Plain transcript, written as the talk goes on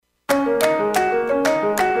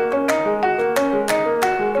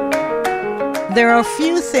There are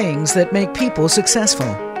few things that make people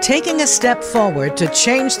successful. Taking a step forward to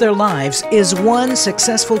change their lives is one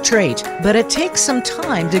successful trait, but it takes some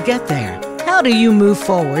time to get there. How do you move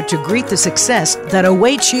forward to greet the success that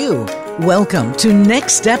awaits you? Welcome to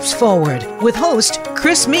Next Steps Forward with host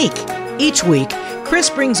Chris Meek. Each week, Chris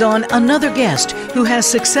brings on another guest who has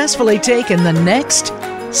successfully taken the next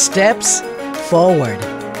steps forward.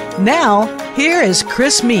 Now, here is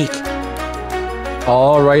Chris Meek.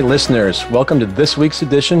 All right, listeners, welcome to this week's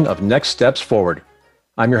edition of Next Steps Forward.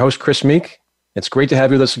 I'm your host, Chris Meek. It's great to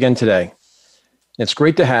have you with us again today. It's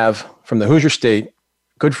great to have, from the Hoosier State,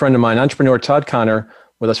 a good friend of mine, entrepreneur Todd Connor,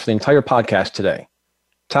 with us for the entire podcast today.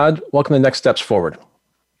 Todd, welcome to Next Steps Forward.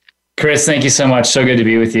 Chris, thank you so much. So good to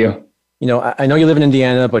be with you. You know, I know you live in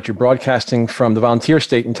Indiana, but you're broadcasting from the volunteer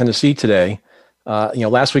state in Tennessee today.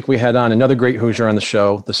 Last week we had on another great Hoosier on the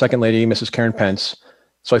show, the second lady, Mrs. Karen Pence.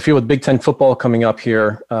 So I feel with Big Ten football coming up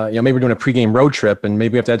here, maybe we're doing a pregame road trip, and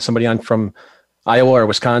maybe we have to add somebody on from Iowa or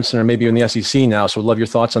Wisconsin, or maybe in the SEC now. So we'd love your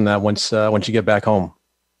thoughts on that once you get back home.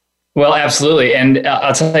 Well, absolutely. And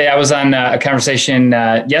I'll tell you, I was on a conversation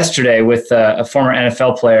yesterday with a former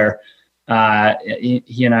NFL player.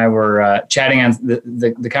 He and I were chatting on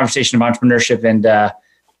the conversation of entrepreneurship, and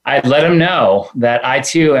I let him know that I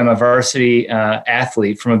too am a varsity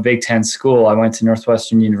athlete from a Big Ten school. I went to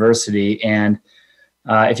Northwestern University, and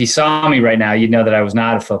if you saw me right now, you'd know that I was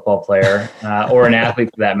not a football player or an athlete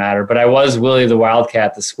for that matter, but I was Willie the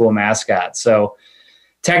Wildcat, the school mascot. So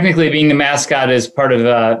technically being the mascot is part of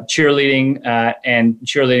cheerleading, and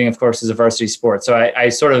cheerleading, of course, is a varsity sport. So I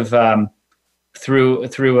sort of,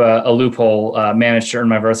 through a loophole, managed to earn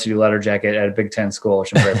my varsity letter jacket at a Big Ten school,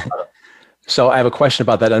 which I'm very proud of. So I have a question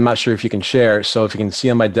about that. I'm not sure if you can share. So if you can see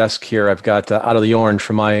on my desk here, I've got Out of the Orange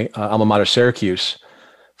from my alma mater, Syracuse.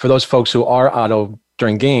 For those folks who are Otto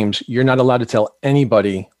during games, you're not allowed to tell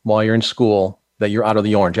anybody while you're in school that you're out of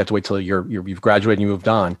the orange. You have to wait till you've graduated and you moved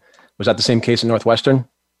on. Was that the same case at Northwestern?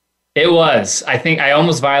 It was. I think I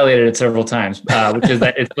almost violated it several times, which is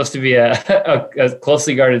that it's supposed to be a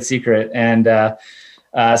closely guarded secret. And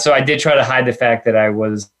so I did try to hide the fact that I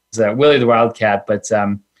was Willie the Wildcat, but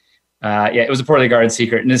it was a poorly guarded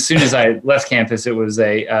secret. And as soon as I left campus, it was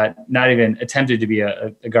not even attempted to be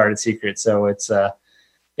a guarded secret. So it's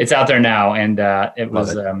out there now, and it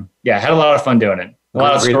was I had a lot of fun doing it. A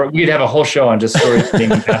lot of stories. We'd have a whole show on just stories of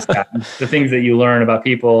being a mascot, the things that you learn about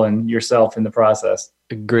people and yourself in the process.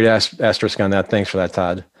 A great asterisk on that. Thanks for that,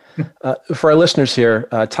 Todd. For our listeners here,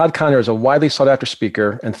 Todd Connor is a widely sought after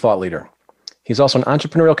speaker and thought leader. He's also an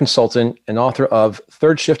entrepreneurial consultant and author of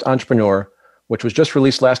Third Shift Entrepreneur, which was just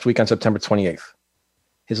released last week on September 28th.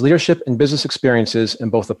 His leadership and business experiences in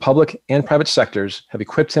both the public and private sectors have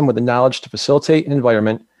equipped him with the knowledge to facilitate an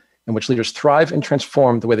environment in which leaders thrive and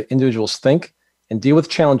transform the way that individuals think and deal with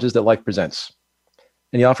challenges that life presents.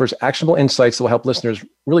 And he offers actionable insights that will help listeners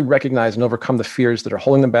really recognize and overcome the fears that are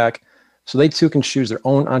holding them back so they too can choose their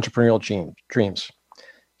own entrepreneurial dreams.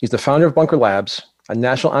 He's the founder of Bunker Labs, a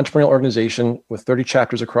national entrepreneurial organization with 30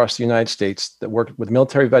 chapters across the United States that work with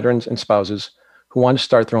military veterans and spouses who want to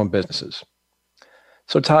start their own businesses.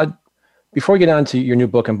 So Todd, before we get on to your new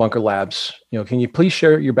book in Bunker Labs, can you please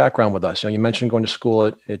share your background with us? You mentioned going to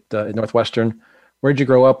school at Northwestern. Where did you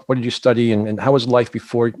grow up? What did you study? And how was life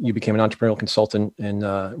before you became an entrepreneurial consultant and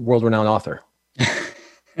world-renowned author?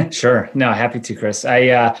 Sure. No, happy to, Chris.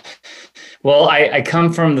 I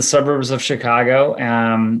come from the suburbs of Chicago,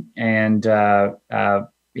 and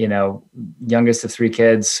youngest of three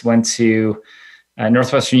kids, went to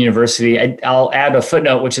Northwestern University. I'll add a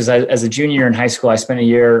footnote, which is as a junior in high school, I spent a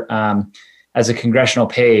year as a congressional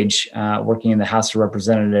page working in the House of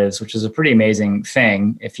Representatives, which is a pretty amazing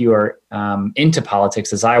thing. If you are into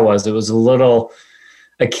politics, as I was, it was a little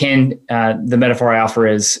akin. The metaphor I offer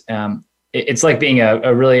is it's like being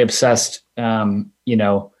a really obsessed, the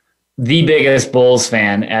biggest Bulls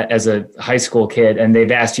fan as a high school kid, and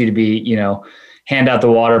they've asked you to be, hand out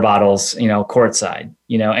the water bottles, courtside,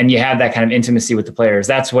 and you have that kind of intimacy with the players.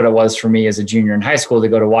 That's what it was for me as a junior in high school, to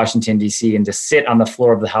go to Washington, D.C. and to sit on the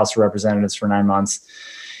floor of the House of Representatives for 9 months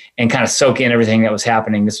and kind of soak in everything that was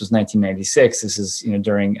happening. This was 1996. This is,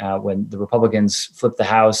 during when the Republicans flipped the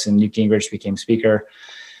House and Newt Gingrich became Speaker.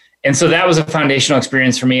 And so that was a foundational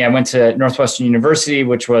experience for me. I went to Northwestern University,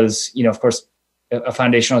 which was, of course, a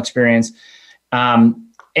foundational experience.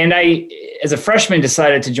 And I, as a freshman,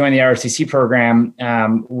 decided to join the ROTC program,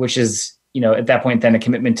 which is, at that point, then a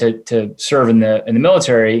commitment to serve in the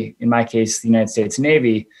military, in my case, the United States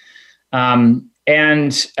Navy. Life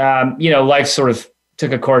sort of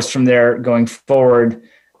took a course from there going forward.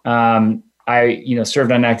 I,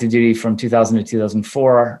 served on active duty from 2000 to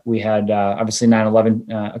 2004. We had obviously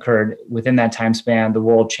 9/11 occurred within that time span. The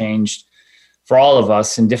world changed for all of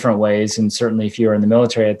us in different ways, and certainly if you were in the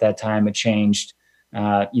military at that time, it changed.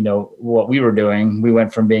 What we were doing. We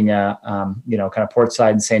went from being a kind of port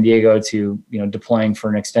side in San Diego to deploying for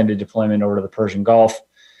an extended deployment over to the Persian Gulf,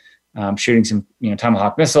 shooting some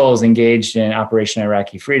Tomahawk missiles, engaged in Operation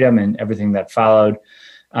Iraqi Freedom and everything that followed.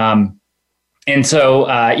 And so,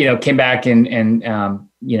 came back in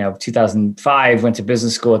 2005, went to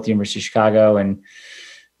business school at the University of Chicago. And,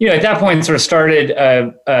 at that point sort of started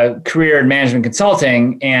a career in management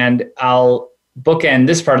consulting. And I'll bookend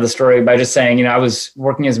this part of the story by just saying, I was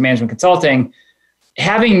working as management consulting,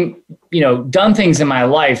 having, done things in my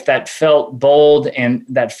life that felt bold and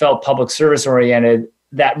that felt public service oriented,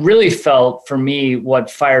 that really felt for me, what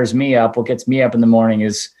fires me up, what gets me up in the morning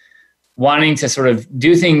is wanting to sort of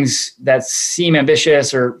do things that seem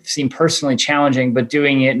ambitious or seem personally challenging, but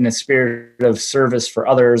doing it in a spirit of service for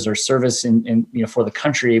others or service in for the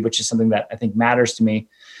country, which is something that I think matters to me.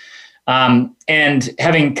 And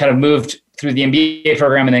having kind of moved through the MBA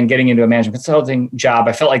program and then getting into a management consulting job,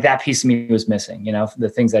 I felt like that piece of me was missing, the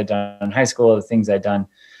things I'd done in high school, the things I'd done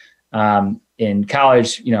in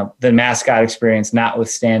college, the mascot experience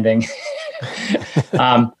notwithstanding.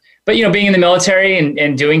 But, being in the military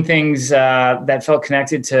and doing things that felt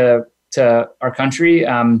connected to our country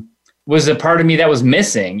was a part of me that was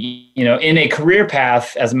missing, in a career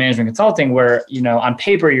path as a management consulting where, on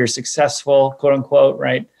paper you're successful, quote unquote,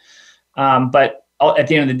 right? But at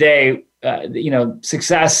the end of the day,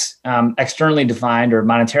 success externally defined or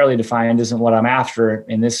monetarily defined isn't what I'm after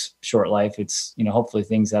in this short life. It's, hopefully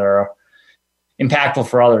things that are impactful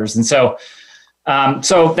for others. And so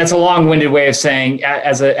that's a long-winded way of saying,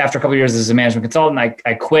 after a couple of years as a management consultant,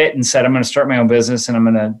 I quit and said, I'm going to start my own business and I'm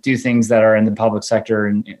going to do things that are in the public sector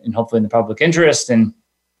and hopefully in the public interest. And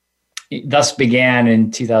thus began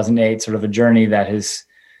in 2008, sort of a journey that has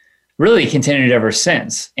really continued ever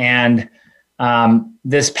since. And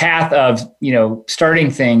this path of, starting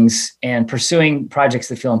things and pursuing projects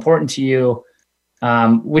that feel important to you,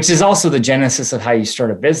 which is also the genesis of how you start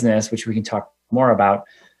a business, which we can talk more about,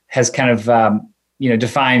 has kind of,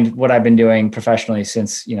 defined what I've been doing professionally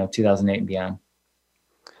since, 2008 and beyond.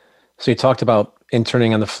 So you talked about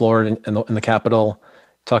interning on the floor in the Capitol,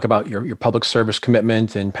 talk about your public service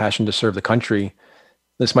commitment and passion to serve the country.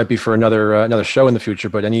 This might be for another show in the future,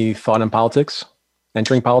 but any thought on politics,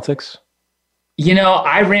 entering politics?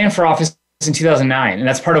 I ran for office in 2009, and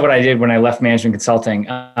that's part of what I did when I left management consulting.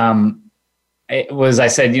 I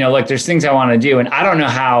said, look, there's things I want to do, and I don't know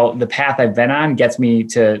how the path I've been on gets me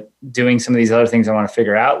to doing some of these other things I want to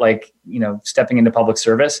figure out, like, stepping into public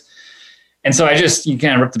service. And so you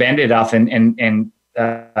kind of ripped the Band-Aid off and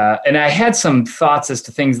I had some thoughts as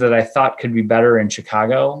to things that I thought could be better in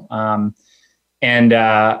Chicago. And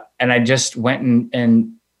I just went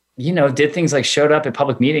and did things like showed up at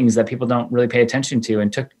public meetings that people don't really pay attention to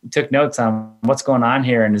and took notes on what's going on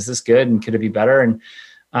here. And is this good? And could it be better?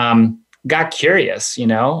 And, got curious,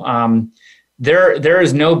 there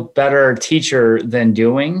is no better teacher than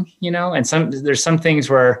doing, and there's some things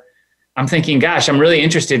where I'm thinking, gosh, I'm really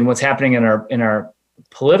interested in what's happening in our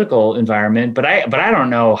political environment, but I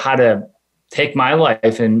don't know how to take my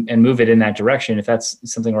life and move it in that direction, if that's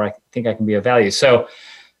something where I think I can be of value. So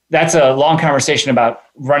that's a long conversation about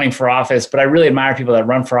running for office, but I really admire people that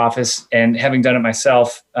run for office, and having done it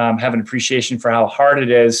myself, have an appreciation for how hard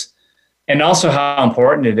it is and also how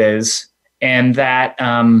important it is. And that,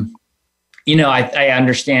 I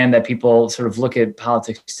understand that people sort of look at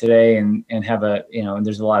politics today and have and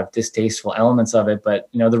there's a lot of distasteful elements of it, but,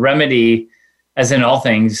 the remedy, as in all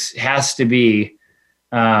things, has to be,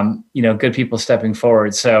 good people stepping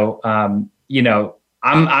forward. So, I'm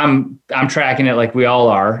tracking it like we all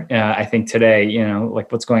are, I think today,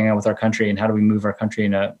 like what's going on with our country and how do we move our country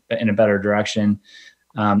in a better direction.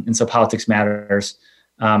 And so politics matters.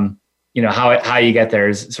 How you get there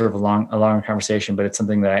is sort of a longer conversation, but it's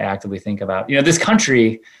something that I actively think about. This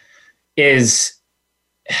country is,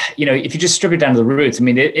 if you just strip it down to the roots,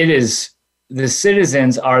 it is, the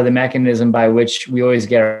citizens are the mechanism by which we always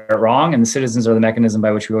get it wrong, and the citizens are the mechanism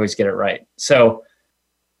by which we always get it right. So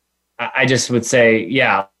I just would say,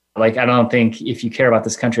 yeah, like, I don't think, if you care about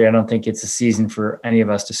this country, I don't think it's a season for any of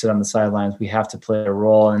us to sit on the sidelines. We have to play a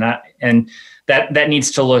role, and that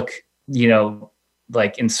needs to look,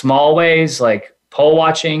 like in small ways, like poll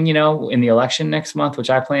watching, in the election next month, which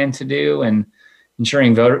I plan to do, and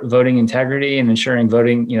ensuring voting integrity and ensuring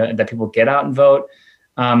voting, that people get out and vote.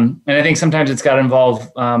 And I think sometimes it's got to involve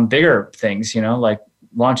bigger things, like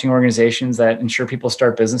launching organizations that ensure people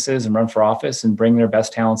start businesses and run for office and bring their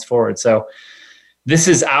best talents forward. So this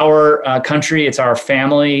is our country. It's our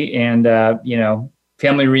family. And,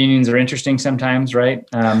 family reunions are interesting sometimes, right?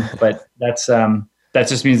 But that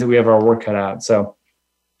just means that we have our work cut out. So.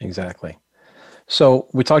 Exactly. So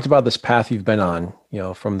we talked about this path you've been on,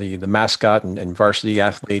 from the mascot and varsity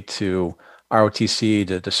athlete to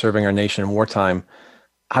ROTC to serving our nation in wartime.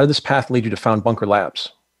 How did this path lead you to found Bunker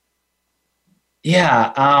Labs?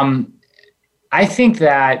 Yeah. I think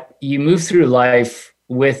that you move through life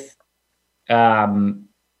with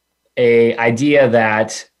a idea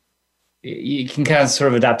that you can kind of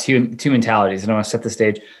sort of adopt two mentalities. And I want to set the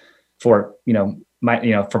stage for,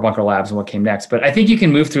 for Bunker Labs and what came next. But I think you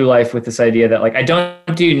can move through life with this idea that I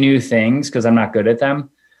don't do new things because I'm not good at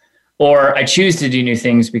them, or I choose to do new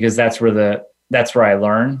things because that's where I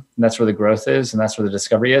learn, and that's where the growth is, and that's where the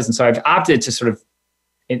discovery is. And so I've opted to sort of,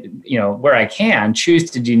 where I can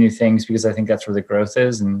choose to do new things because I think that's where the growth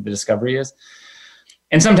is and the discovery is.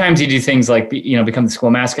 And sometimes you do things like, become the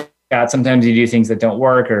school mascot. Sometimes you do things that don't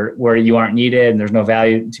work or where you aren't needed and there's no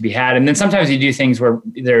value to be had. And then sometimes you do things where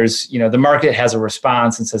there's, the market has a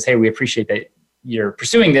response and says, hey, we appreciate that you're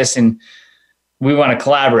pursuing this and we want to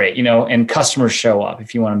collaborate, and customers show up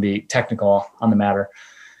if you want to be technical on the matter.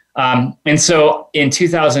 And so in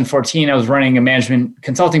 2014, I was running a management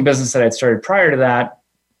consulting business that I'd started prior to that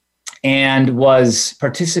and was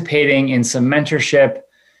participating in some mentorship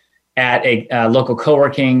at a local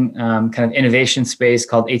co-working kind of innovation space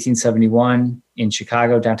called 1871 in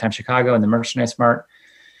Chicago, downtown Chicago, in the Merchandise Mart.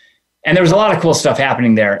 And there was a lot of cool stuff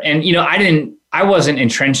happening there. And, I wasn't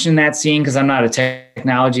entrenched in that scene because I'm not a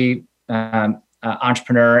technology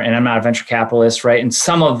entrepreneur and I'm not a venture capitalist, right? And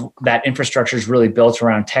some of that infrastructure is really built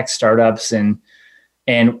around tech startups and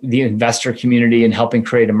the investor community and helping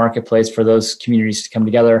create a marketplace for those communities to come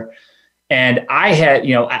together. And I had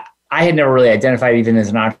never really identified even as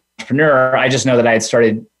an entrepreneur. I just know that I had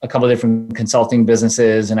started a couple of different consulting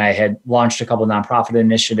businesses and I had launched a couple of nonprofit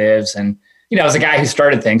initiatives. And, I was a guy who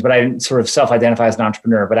started things, but I didn't sort of self-identify as an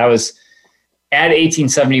entrepreneur. But I was at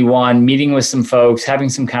 1871 meeting with some folks, having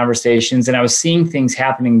some conversations, and I was seeing things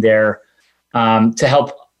happening there to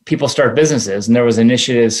help people start businesses. And there was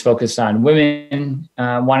initiatives focused on women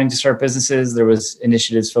wanting to start businesses. There was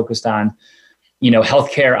initiatives focused on,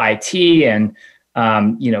 healthcare IT and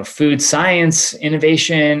food science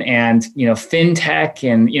innovation and, fintech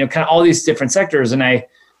and, kind of all these different sectors. And I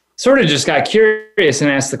sort of just got curious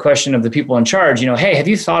and asked the question of the people in charge, hey, have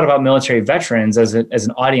you thought about military veterans as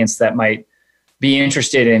an audience that might be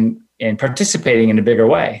interested in participating in a bigger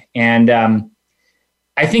way? And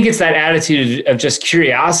I think it's that attitude of just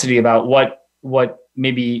curiosity about what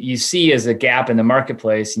maybe you see as a gap in the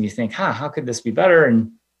marketplace and you think, how could this be better?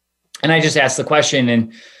 And I just asked the question,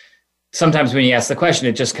 and sometimes when you ask the question,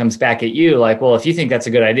 it just comes back at you like, well, if you think that's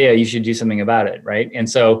a good idea, you should do something about it, right? And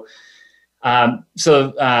so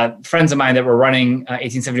friends of mine that were running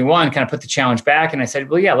 1871 kind of put the challenge back, and I said,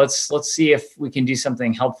 well, yeah, let's see if we can do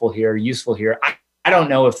something helpful here, useful here. I don't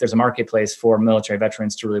know if there's a marketplace for military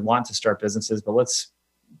veterans to really want to start businesses, but let's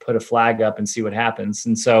put a flag up and see what happens.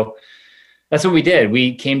 And so that's what we did.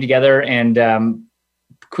 We came together and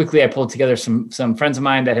quickly I pulled together some friends of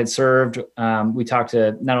mine that had served. We talked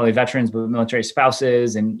to not only veterans, but military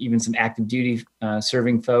spouses and even some active duty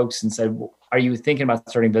serving folks and said, well, are you thinking about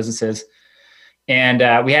starting businesses? And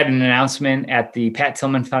we had an announcement at the Pat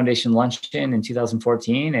Tillman Foundation luncheon in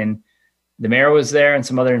 2014. And the mayor was there and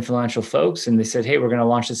some other influential folks. And they said, hey, we're going to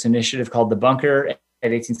launch this initiative called The Bunker at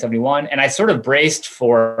 1871. And I sort of braced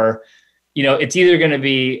for, it's either going to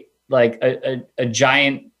be like a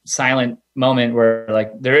giant silent moment where like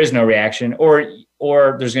there is no reaction or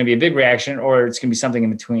there's going to be a big reaction or it's going to be something in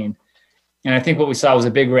between. And I think what we saw was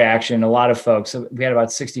a big reaction. A lot of folks, we had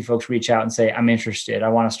about 60 folks reach out and say, I'm interested. I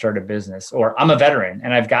want to start a business, or I'm a veteran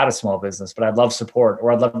and I've got a small business, but I'd love support,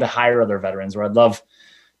 or I'd love to hire other veterans, or I'd love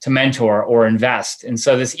to mentor or invest. And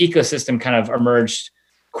so this ecosystem kind of emerged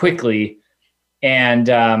quickly. And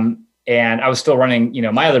I was still running,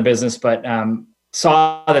 my other business, but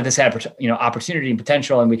saw that this had, opportunity and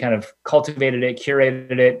potential. And we kind of cultivated it,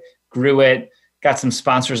 curated it, grew it, got some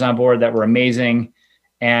sponsors on board that were amazing.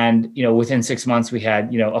 And, within 6 months we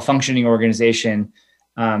had, a functioning organization.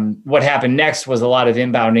 What happened next was a lot of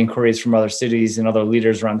inbound inquiries from other cities and other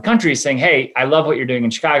leaders around the country saying, hey, I love what you're doing in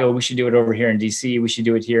Chicago. We should do it over here in DC. We should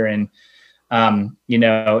do it here in,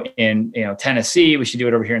 Tennessee. We should do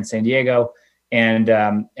it over here in San Diego. And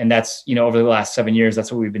that's, over the last 7 years,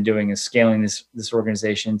 that's what we've been doing, is scaling this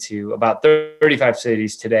organization to about 35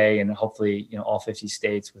 cities today, and hopefully, all 50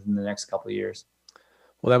 states within the next couple of years.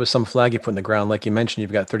 Well, that was some flag you put in the ground. Like you mentioned,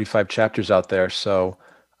 you've got 35 chapters out there. So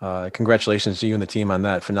congratulations to you and the team on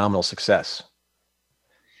that. Phenomenal success.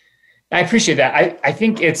 I appreciate that. I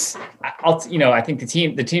think I think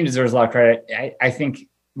the team deserves a lot of credit. I think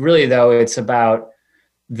really though, it's about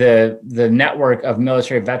the network of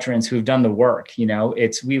military veterans who've done the work.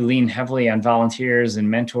 We lean heavily on volunteers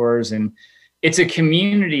and mentors, and it's a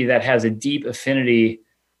community that has a deep affinity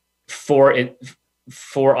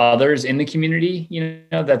for others in the community,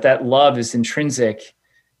 that love is intrinsic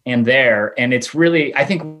and there. And it's really, I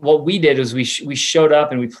think what we did was we showed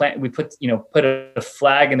up and we put a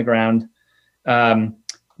flag in the ground, the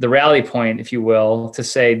rally point, if you will, to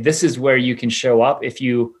say, this is where you can show up if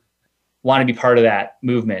you want to be part of that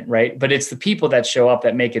movement. Right. But it's the people that show up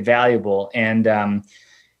that make it valuable. And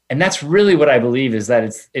that's really what I believe, is that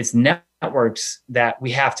it's networks that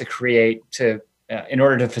we have to create in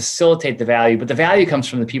order to facilitate the value, but the value comes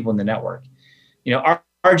from the people in the network.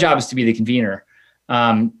 Our job is to be the convener.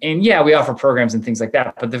 And yeah, we offer programs and things like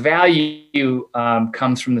that, but the value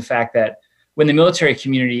comes from the fact that when the military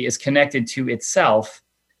community is connected to itself,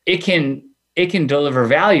 it can deliver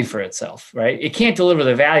value for itself, right? It can't deliver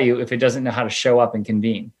the value if it doesn't know how to show up and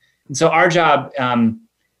convene. And so our job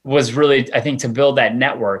was really, I think, to build that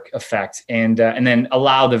network effect and then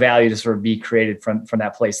allow the value to sort of be created from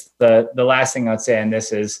that place. The last thing I'd say on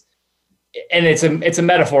this is, and it's a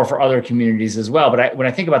metaphor for other communities as well, but when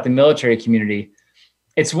I think about the military community,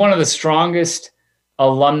 it's one of the strongest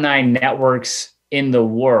alumni networks in the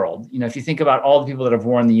world. If you think about all the people that have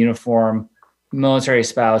worn the uniform, military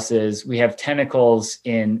spouses, we have tentacles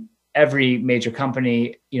in every major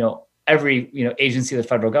company, every agency of the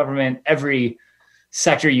federal government, every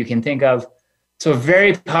sector you can think of. So a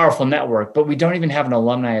very powerful network, but we don't even have an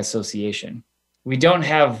alumni association. We don't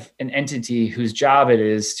have an entity whose job it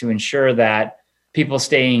is to ensure that people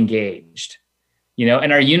stay engaged.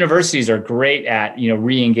 And our universities are great at,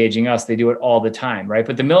 re-engaging us. They do it all the time, right?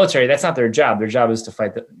 But the military, that's not their job. Their job is to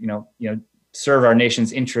fight serve our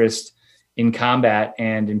nation's interest in combat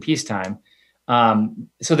and in peacetime.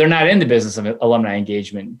 So they're not in the business of alumni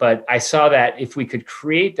engagement. But I saw that if we could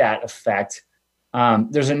create that effect,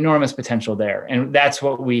 there's enormous potential there. And that's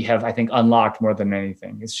what we have, I think, unlocked more than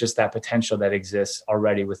anything. It's just that potential that exists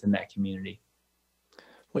already within that community.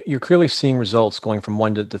 Well, you're clearly seeing results going from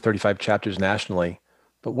 1 to 35 chapters nationally,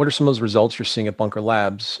 but what are some of those results you're seeing at Bunker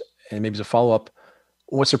Labs? And maybe as a follow-up,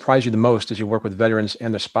 what surprised you the most as you work with veterans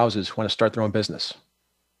and their spouses who want to start their own business?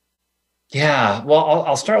 Yeah, well,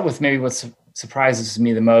 I'll start with maybe what surprises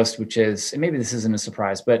me the most, which is, and maybe this isn't a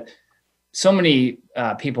surprise, but so many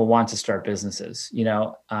people want to start businesses.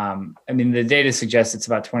 The data suggests it's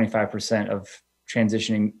about 25% of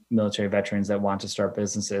transitioning military veterans that want to start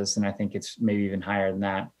businesses. And I think it's maybe even higher than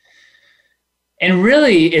that. And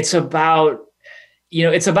really it's about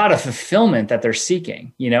a fulfillment that they're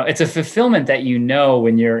seeking. It's a fulfillment that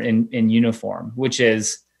when you're in uniform, which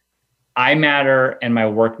is, I matter and my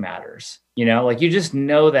work matters. You just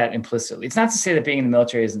know that implicitly. It's not to say that being in the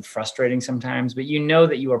military isn't frustrating sometimes, but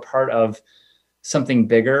that you are part of something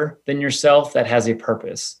bigger than yourself that has a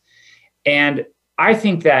purpose. And I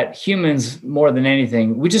think that humans, more than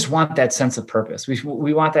anything, we just want that sense of purpose.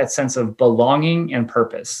 We want that sense of belonging and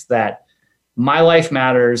purpose, that my life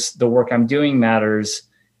matters, the work I'm doing matters,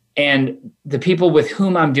 and the people with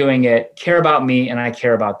whom I'm doing it care about me and I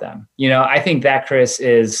care about them. I think that, Chris,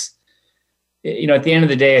 is, at the end of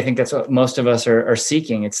the day, I think that's what most of us are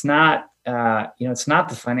seeking. It's not, it's not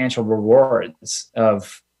the financial rewards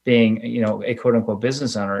of being, a quote unquote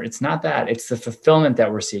business owner. It's not that. It's the fulfillment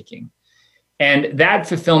that we're seeking. And that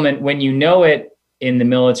fulfillment, when you know it in the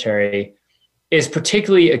military, is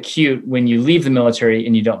particularly acute when you leave the military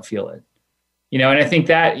and you don't feel it. And I think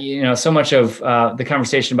that, so much of the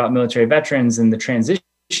conversation about military veterans and the transition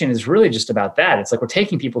is really just about that. It's like we're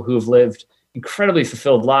taking people who have lived incredibly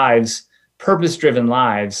fulfilled lives, purpose-driven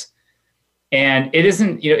lives, and it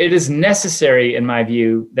isn't, it is necessary, in my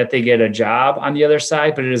view, that they get a job on the other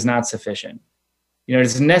side, but it is not sufficient. It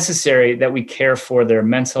is necessary that we care for their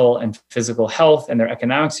mental and physical health and their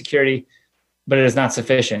economic security, but it is not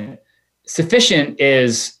sufficient. Sufficient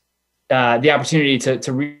is the opportunity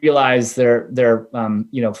to realize their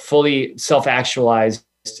fully self-actualized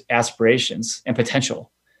aspirations and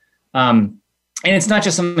potential. And it's not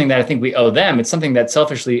just something that I think we owe them. It's something that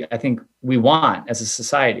selfishly I think we want as a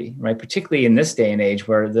society, right? Particularly in this day and age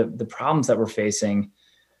where the problems that we're facing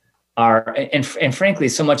are, and frankly,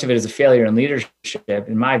 so much of it is a failure in leadership,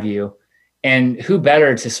 in my view. And who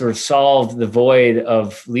better to sort of solve the void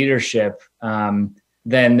of leadership than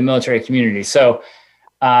the military community? So,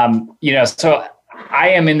 so I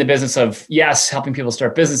am in the business of, yes, helping people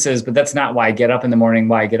start businesses, but that's not why I get up in the morning.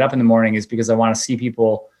 Why I get up in the morning is because I want to see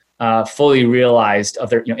people fully realized of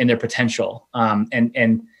their, in their potential.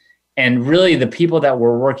 And really the people that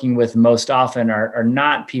we're working with most often are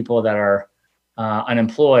not people that are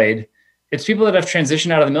unemployed. It's people that have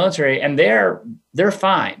transitioned out of the military, and they're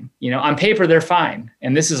fine. On paper, they're fine.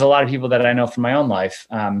 And this is a lot of people that I know from my own life,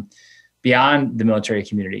 beyond the military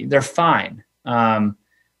community. They're fine.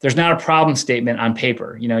 There's not a problem statement on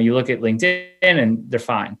paper. You look at LinkedIn and they're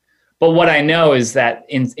fine. But what I know is that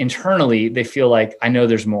internally, they feel like, I know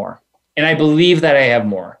there's more. And I believe that I have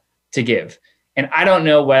more to give. And I don't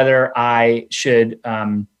know whether I should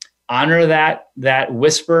honor that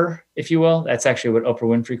whisper, if you will. That's actually what Oprah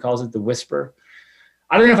Winfrey calls it, the whisper.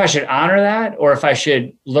 I don't know if I should honor that or if I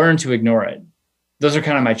should learn to ignore it. Those are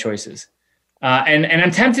kind of my choices. And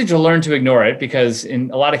I'm tempted to learn to ignore it because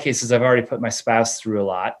in a lot of cases, I've already put my spouse through a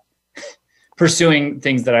lot, pursuing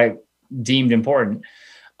things that I deemed important.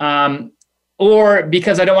 Or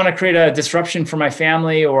because I don't want to create a disruption for my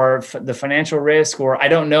family or the financial risk, or I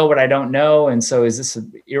don't know what I don't know. And so is this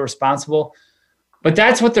irresponsible? But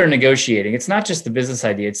that's what they're negotiating. It's not just the business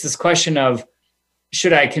idea. It's this question of,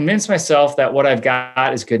 should I convince myself that what I've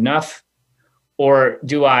got is good enough? Or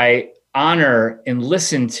do I honor and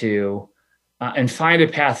listen to and find a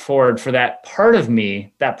path forward for that part of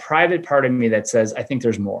me, that private part of me that says, I think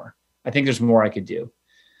there's more. I think there's more I could do.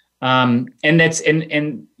 And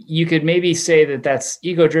you could maybe say that that's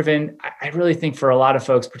ego driven. I really think for a lot of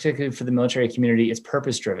folks, particularly for the military community, it's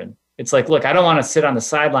purpose driven. It's like, look, I don't want to sit on the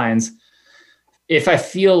sidelines if I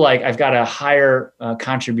feel like I've got a higher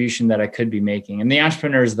contribution that I could be making. And the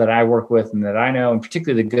entrepreneurs that I work with and that I know, and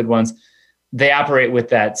particularly the good ones, they operate with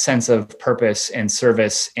that sense of purpose and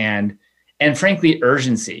service and frankly,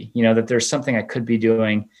 urgency, that there's something I could be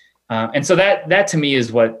doing. And so that to me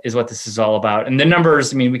is what this is all about. And the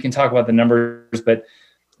numbers, we can talk about the numbers, but,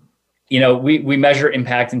 we measure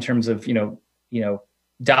impact in terms of,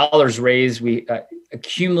 dollars raised. We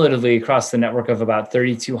cumulatively across the network of about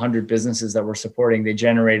 3,200 businesses that we're supporting, they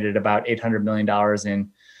generated about $800 million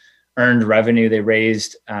in earned revenue. They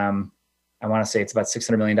raised, I want to say it's about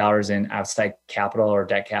 $600 million in outside capital or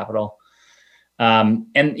debt capital. And,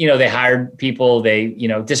 they hired people, they,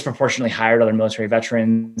 disproportionately hired other military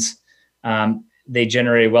veterans. They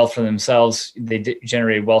generated wealth for themselves. They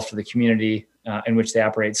generated wealth for the community in which they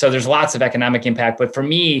operate. So there's lots of economic impact. But for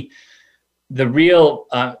me, the real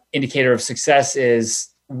indicator of success is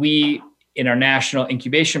we, in our national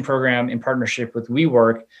incubation program in partnership with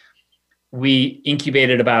WeWork, we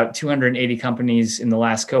incubated about 280 companies in the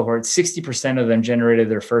last cohort. 60% of them generated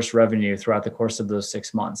their first revenue throughout the course of those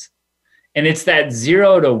 6 months. And it's that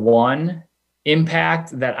 0 to 1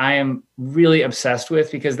 impact that I am really obsessed with,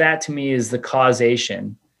 because that to me is the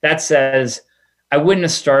causation that says I wouldn't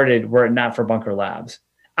have started were it not for Bunker Labs.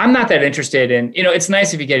 I'm not that interested in, it's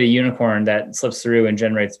nice if you get a unicorn that slips through and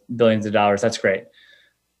generates billions of dollars. That's great.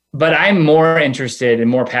 But I'm more interested and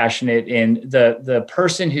more passionate in the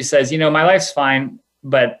person who says, my life's fine,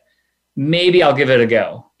 but maybe I'll give it a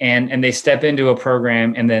go. And they step into a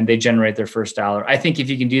program and then they generate their first dollar. I think if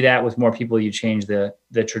you can do that with more people, you change the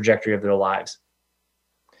trajectory of their lives.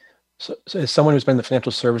 So as someone who's been in the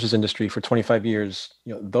financial services industry for 25 years,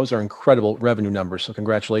 those are incredible revenue numbers. So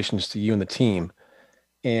congratulations to you and the team.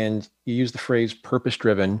 And you use the phrase purpose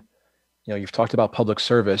driven. You've talked about public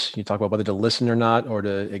service. You talk about whether to listen or not, or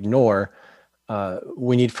to ignore.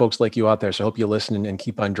 We need folks like you out there. So I hope you listen and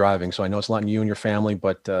keep on driving. So I know it's a lot in you and your family,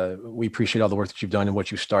 but we appreciate all the work that you've done and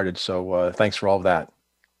what you started. So thanks for all of that.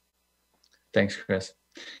 Thanks, Chris.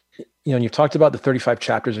 And you've talked about the 35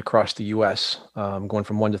 chapters across the U.S., going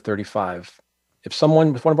from 1 to 35. If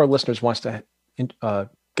one of our listeners wants to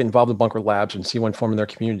get involved in Bunker Labs and see one form in their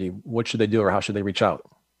community, what should they do, or how should they reach out?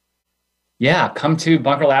 Yeah, come to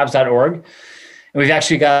bunkerlabs.org. And we've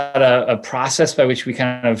actually got a process by which we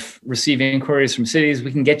kind of receive inquiries from cities.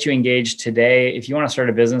 We can get you engaged today. If you want to start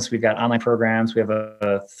a business, we've got online programs. We have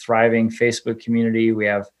a thriving Facebook community.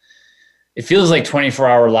 It feels like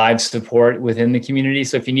 24-hour live support within the community.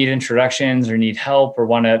 So if you need introductions or need help or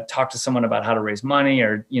want to talk to someone about how to raise money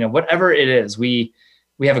or, whatever it is, we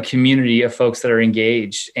have a community of folks that are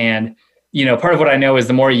engaged. And, part of what I know is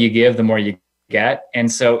the more you give, the more you get. And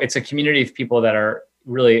so it's a community of people that are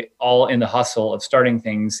really all in the hustle of starting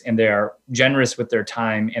things, and they are generous with their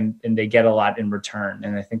time and they get a lot in return.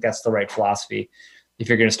 And I think that's the right philosophy if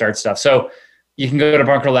you're going to start stuff. So you can go to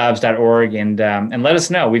bunkerlabs.org and let us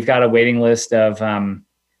know. We've got a waiting list of,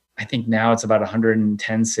 I think now it's about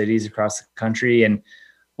 110 cities across the country. And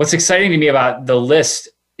what's exciting to me about the list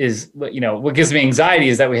is, what gives me anxiety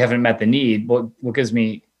is that we haven't met the need. What gives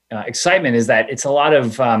me excitement is that it's a lot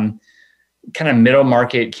of kind of middle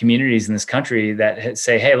market communities in this country that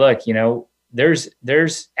say, hey, look,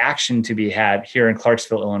 there's action to be had here in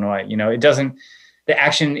Clarksville, Illinois. The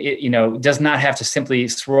action does not have to simply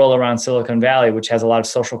swirl around Silicon Valley, which has a lot of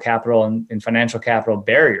social capital and financial capital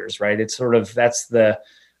barriers, right? It's that's the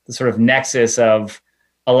sort of nexus of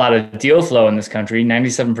a lot of deal flow in this country.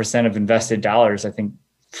 97% of invested dollars, I think,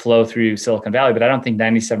 flow through Silicon Valley, but I don't think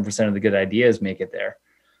 97% of the good ideas make it there.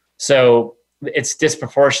 So it's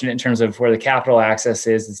disproportionate in terms of where the capital access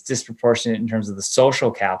is. It's disproportionate in terms of the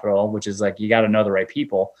social capital, which is like, you got to know the right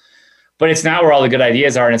people. But it's not where all the good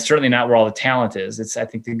ideas are, and it's certainly not where all the talent is. I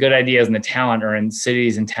think the good ideas and the talent are in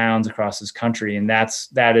cities and towns across this country, and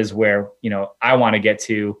that is where I want to get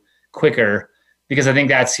to quicker, because I think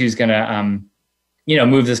that's who's going to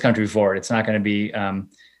move this country forward. It's not going to be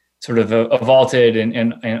sort of a vaulted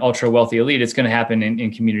and ultra wealthy elite. It's going to happen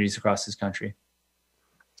in communities across this country.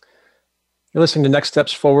 You're listening to Next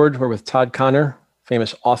Steps Forward. We're with Todd Connor,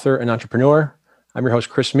 famous author and entrepreneur. I'm your host,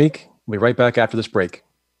 Chris Meek. We'll be right back after this break.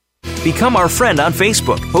 Become our friend on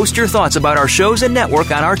Facebook. Post your thoughts about our shows and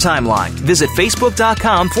network on our timeline. Visit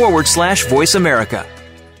facebook.com/Voice America.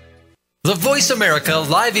 The Voice America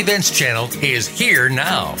Live Events channel is here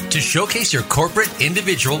now to showcase your corporate,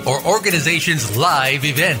 individual, or organization's live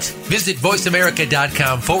event. Visit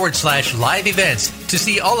voiceamerica.com/live events to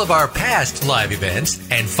see all of our past live events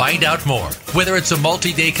and find out more. Whether it's a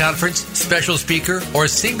multi-day conference, special speaker, or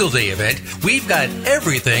single-day event, we've got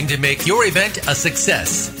everything to make your event a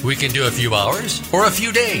success. We can do a few hours or a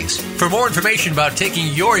few days. For more information about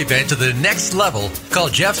taking your event to the next level, call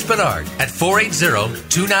Jeff Spinard at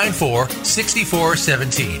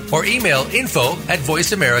 480-294-6417 or email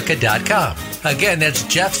info@voiceamerica.com. Again, that's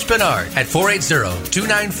Jeff Spinard at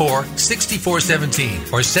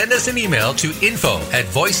 480-294-6417 or send us an email to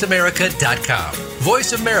info@voiceamerica.com.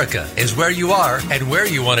 Voice America is where you are and where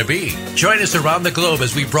you want to be. Join us around the globe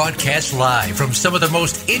as we broadcast live from some of the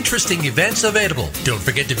most interesting events available. Don't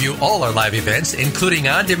forget to view all our live events, including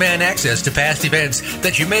on-demand access to past events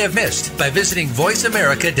that you may have missed by visiting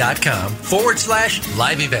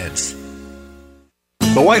voiceamerica.com/live events.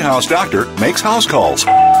 The White House doctor makes house calls.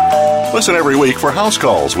 Listen every week for House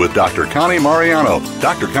Calls with Dr. Connie Mariano.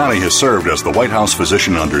 Dr. Connie has served as the White House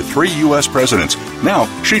physician under 3 U.S. presidents. Now,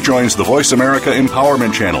 she joins the Voice America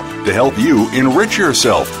Empowerment Channel to help you enrich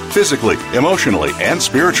yourself physically, emotionally, and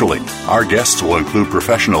spiritually. Our guests will include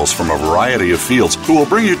professionals from a variety of fields who will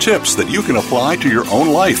bring you tips that you can apply to your own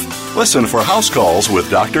life. Listen for House Calls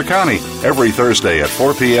with Dr. Connie every Thursday at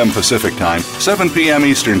 4 p.m. Pacific Time, 7 p.m.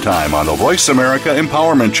 Eastern Time on the Voice America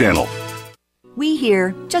Empowerment Channel. We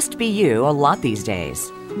hear just be you a lot these days.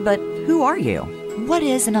 But who are you? What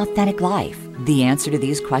is an authentic life? The answer to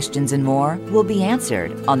these questions and more will be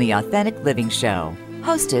answered on The Authentic Living Show,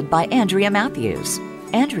 hosted by Andrea Matthews.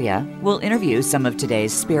 Andrea will interview some of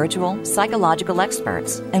today's spiritual, psychological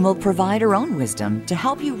experts and will provide her own wisdom to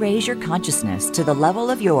help you raise your consciousness to the level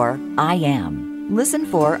of your I Am. Listen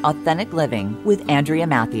for Authentic Living with Andrea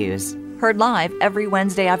Matthews. Heard live every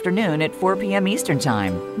Wednesday afternoon at 4 p.m. Eastern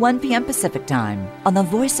Time, 1 p.m. Pacific Time on the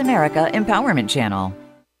Voice America Empowerment Channel.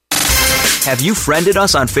 Have you friended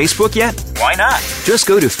us on Facebook yet? Why not? Just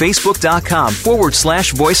go to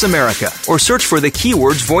facebook.com/Voice America or search for the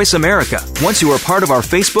keywords Voice America. Once you are part of our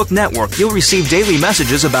Facebook network, you'll receive daily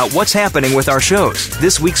messages about what's happening with our shows,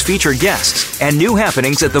 this week's featured guests, and new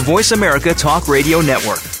happenings at the Voice America Talk Radio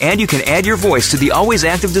Network. And you can add your voice to the always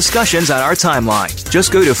active discussions on our timeline.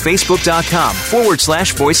 Just go to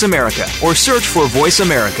facebook.com/Voice America or search for Voice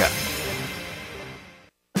America.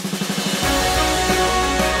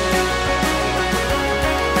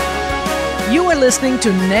 You are listening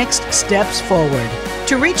to Next Steps Forward.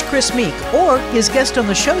 To reach Chris Meek or his guest on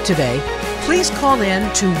the show today, please call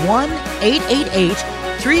in to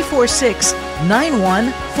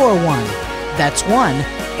 1-888-346-9141. That's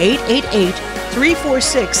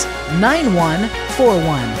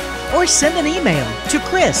 1-888-346-9141. Or send an email to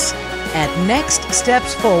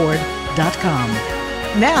chris@nextstepsforward.com.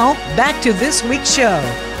 Now, back to this week's show.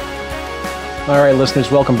 All right,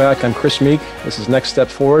 listeners, welcome back. I'm Chris Meek. This is Next Step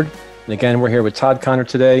Forward. And again, we're here with Todd Connor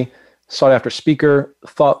today, sought-after speaker,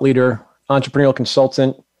 thought leader, entrepreneurial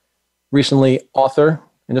consultant, recently author,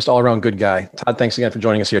 and just all-around good guy. Todd, thanks again for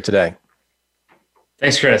joining us here today.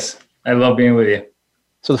 Thanks, Chris. I love being with you.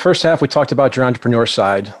 So the first half, we talked about your entrepreneur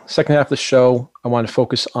side. Second half of the show, I want to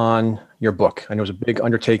focus on your book. I know it was a big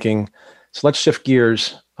undertaking. So let's shift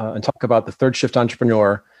gears and talk about the third shift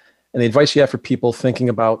entrepreneur and the advice you have for people thinking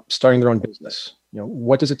about starting their own business.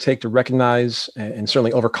 What does it take to recognize and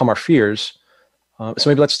certainly overcome our fears? So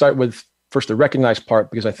maybe let's start with first the recognize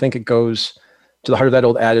part, because I think it goes to the heart of that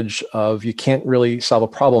old adage of you can't really solve a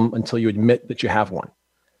problem until you admit that you have one.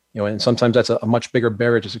 And sometimes that's a much bigger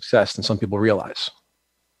barrier to success than some people realize.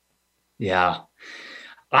 Yeah.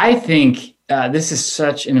 I think this is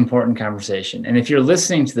such an important conversation. And if you're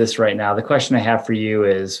listening to this right now, the question I have for you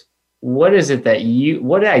is, what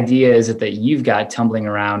idea is it that you've got tumbling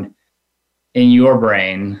around in your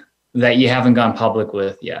brain that you haven't gone public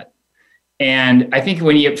with yet? And I think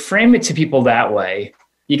when you frame it to people that way,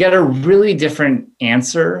 you get a really different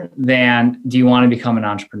answer than, do you want to become an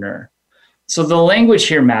entrepreneur? So the language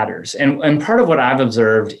here matters. And part of what I've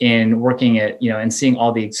observed in working at, and seeing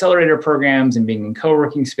all the accelerator programs and being in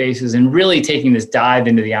co-working spaces and really taking this dive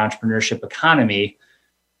into the entrepreneurship economy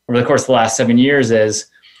over the course of the last 7 years is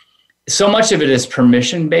so much of it is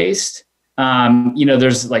permission-based.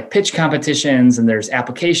 There's like pitch competitions and there's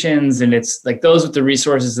applications, and it's like those with the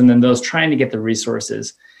resources and then those trying to get the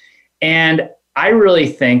resources. And I really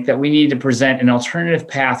think that we need to present an alternative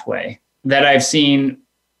pathway that I've seen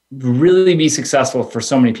really be successful for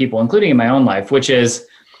so many people, including in my own life, which is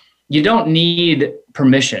you don't need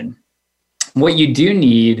permission. What you do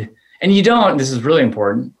need, and this is really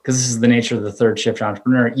important because this is the nature of the third shift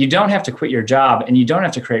entrepreneur, you don't have to quit your job and you don't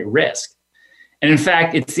have to create risk. And in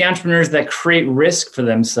fact, it's the entrepreneurs that create risk for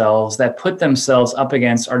themselves, that put themselves up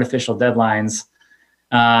against artificial deadlines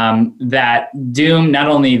that doom not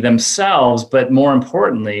only themselves, but more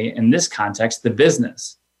importantly, in this context, the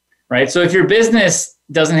business, right? So if your business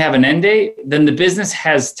doesn't have an end date, then the business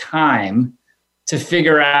has time to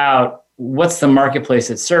figure out what's the marketplace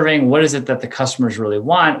it's serving, what is it that the customers really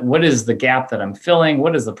want, what is the gap that I'm filling,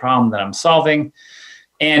 what is the problem that I'm solving.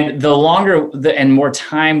 And the longer and more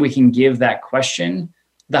time we can give that question,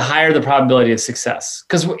 the higher the probability of success.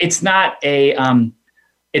 Because it's not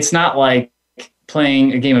like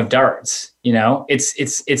playing a game of darts,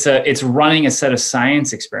 it's running a set of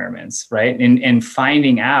science experiments, right? And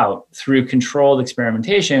finding out through controlled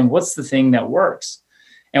experimentation, what's the thing that works.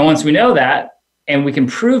 And once we know that, and we can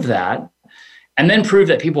prove that, and then prove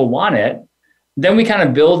that people want it, then we kind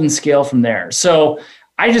of build and scale from there. So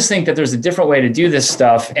I just think that there's a different way to do this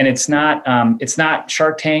stuff. And it's not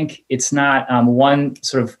Shark Tank. It's not one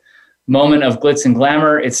sort of moment of glitz and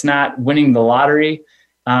glamour. It's not winning the lottery.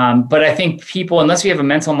 But I think people, unless you have a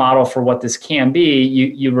mental model for what this can be,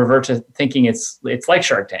 you revert to thinking it's like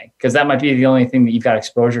Shark Tank, because that might be the only thing that you've got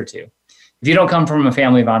exposure to if you don't come from a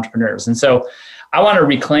family of entrepreneurs. And so I want to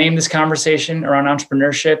reclaim this conversation around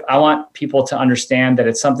entrepreneurship. I want people to understand that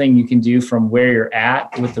it's something you can do from where you're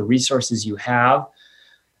at with the resources you have.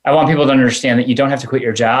 I want people to understand that you don't have to quit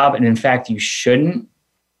your job. And in fact, you shouldn't.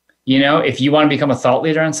 If you want to become a thought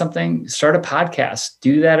leader on something, start a podcast,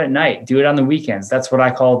 do that at night, do it on the weekends. That's what I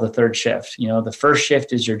call the third shift. The first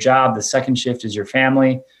shift is your job. The second shift is your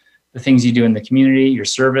family, the things you do in the community, your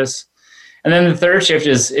service. And then the third shift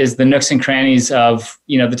is the nooks and crannies of,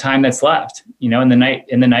 the time that's left, in the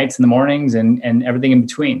nights and the mornings and everything in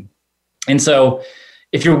between. And so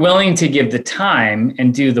if you're willing to give the time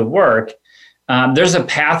and do the work, there's a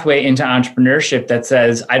pathway into entrepreneurship that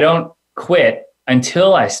says, I don't quit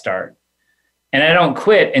until I start. And I don't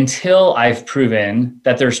quit until I've proven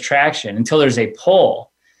that there's traction, until there's a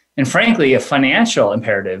pull. And frankly, a financial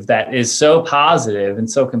imperative that is so positive and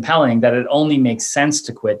so compelling that it only makes sense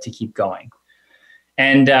to quit to keep going.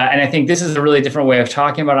 And I think this is a really different way of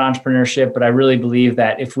talking about entrepreneurship, but I really believe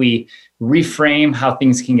that if we reframe how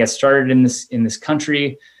things can get started in this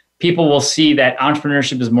country, people will see that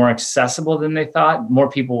entrepreneurship is more accessible than they thought. More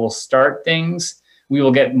people will start things. We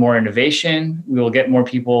will get more innovation. We will get more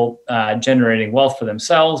people generating wealth for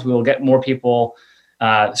themselves. We will get more people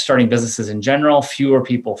starting businesses in general, fewer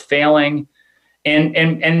people failing,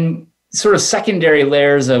 and sort of secondary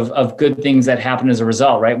layers of good things that happen as a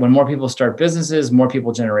result, right? When more people start businesses, more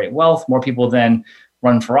people generate wealth, more people then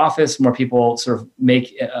run for office, more people sort of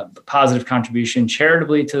make a positive contribution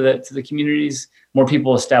charitably to the communities, more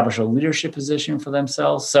people establish a leadership position for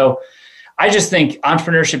themselves. So I just think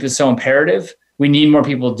entrepreneurship is so imperative. We need more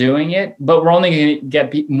people doing it, but we're only going to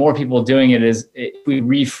get more people doing it if we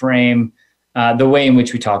reframe the way in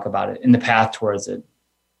which we talk about it and the path towards it.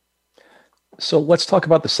 So let's talk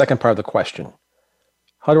about the second part of the question.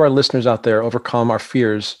 How do our listeners out there overcome our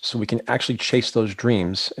fears so we can actually chase those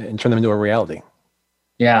dreams and turn them into a reality?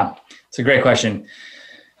 Yeah, it's a great question.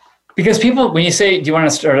 Because people, when you say, do you want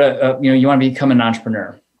to start you want to become an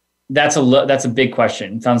entrepreneur? That's a big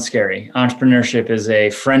question. It sounds scary. Entrepreneurship is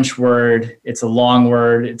a French word. It's a long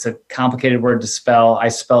word. It's a complicated word to spell. I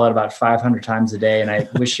spell it about 500 times a day, and I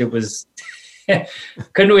wish it was.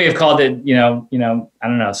 Couldn't we have called it, I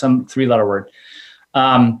don't know, some 3-letter word?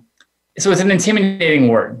 So it's an intimidating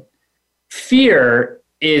word. Fear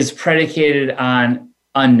is predicated on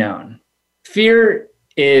unknown. Fear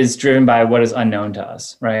is driven by what is unknown to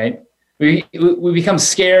us, right? We become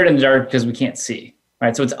scared in the dark because we can't see,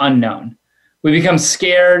 right? So it's unknown. We become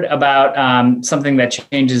scared about something that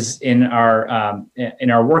changes in our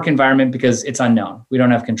work environment because it's unknown. We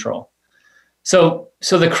don't have control. So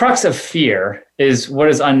the crux of fear is what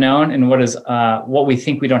is unknown and what we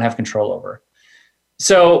think we don't have control over.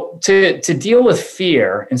 So to deal with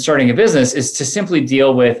fear in starting a business is to simply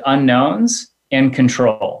deal with unknowns and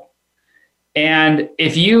control. And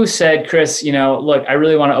if you said, Chris, look, I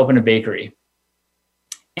really want to open a bakery,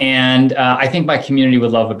 and I think my community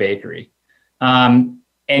would love a bakery. And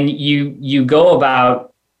you go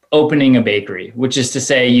about opening a bakery, which is to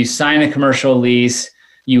say you sign a commercial lease,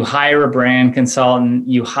 you hire a brand consultant,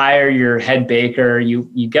 you hire your head baker, you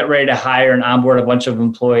get ready to hire and onboard a bunch of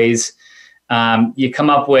employees. You come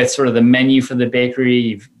up with sort of the menu for the bakery,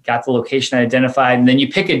 you've got the location identified, and then you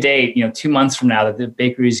pick a date, 2 months from now that the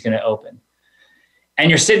bakery is going to open. And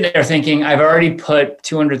you're sitting there thinking, I've already put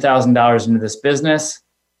 $200,000 into this business.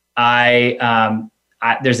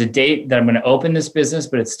 There's a date that I'm going to open this business,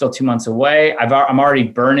 but it's still 2 months away. I'm already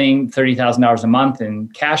burning $30,000 a month in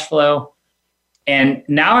cash flow. And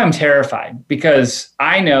now I'm terrified because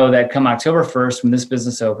I know that come October 1st, when this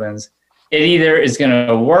business opens, it either is going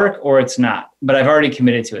to work or it's not, but I've already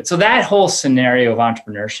committed to it. So that whole scenario of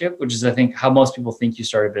entrepreneurship, which is, I think, how most people think you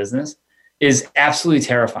start a business, is absolutely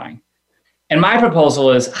terrifying. And my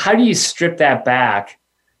proposal is, how do you strip that back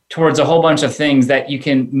towards a whole bunch of things that you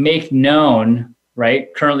can make known,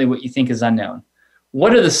 right? Currently what you think is unknown.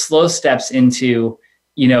 What are the slow steps into,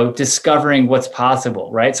 discovering what's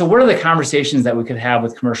possible, right? So what are the conversations that we could have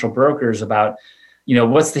with commercial brokers about,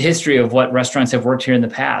 what's the history of what restaurants have worked here in the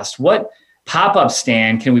past? What pop-up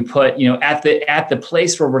stand can we put, at the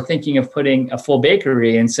place where we're thinking of putting a full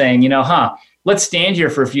bakery and saying, let's stand here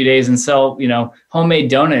for a few days and sell,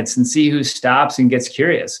 homemade donuts and see who stops and gets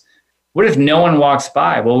curious. What if no one walks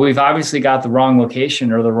by? Well, we've obviously got the wrong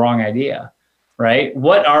location or the wrong idea, right?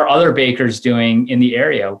 What are other bakers doing in the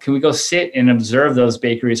area? Can we go sit and observe those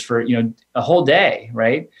bakeries for, a whole day,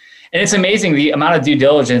 right? And it's amazing the amount of due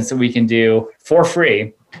diligence that we can do for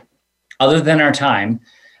free, other than our time,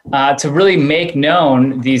 to really make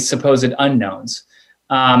known these supposed unknowns.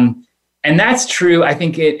 And that's true, I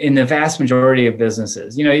think, in the vast majority of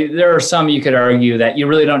businesses. There are some you could argue that you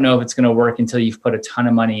really don't know if it's going to work until you've put a ton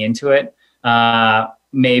of money into it,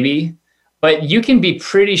 maybe. But you can be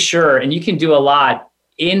pretty sure, and you can do a lot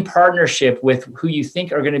in partnership with who you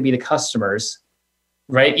think are going to be the customers,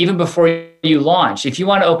 right? Even before you launch. If you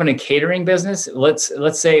want to open a catering business, let's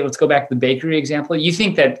go back to the bakery example. You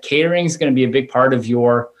think that catering is going to be a big part of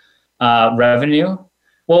your revenue.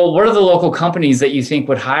 Well, what are the local companies that you think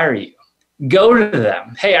would hire you? Go to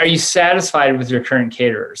them. Hey, are you satisfied with your current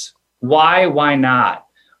caterers? Why? Why not?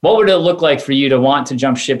 What would it look like for you to want to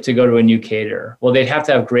jump ship to go to a new caterer? Well, they'd have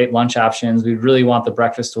to have great lunch options. We'd really want the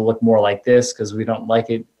breakfast to look more like this because we don't like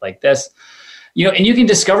it like this. And you can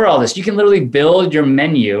discover all this. You can literally build your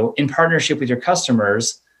menu in partnership with your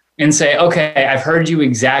customers and say, okay, I've heard you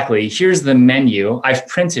exactly. Here's the menu. I've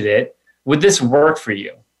printed it. Would this work for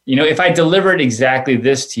you? If I delivered exactly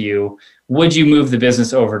this to you, would you move the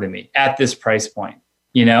business over to me at this price point?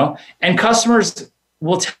 And customers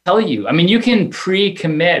will tell you. I mean, you can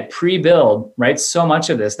pre-commit, pre-build, right? So much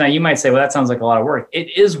of this. Now you might say, well, that sounds like a lot of work.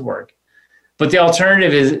 It is work. But the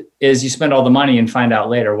alternative is you spend all the money and find out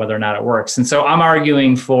later whether or not it works. And so I'm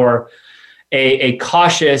arguing for a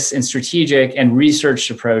cautious and strategic and researched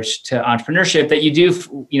approach to entrepreneurship that you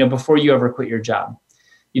do, before you ever quit your job.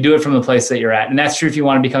 You do it from the place that you're at. And that's true if you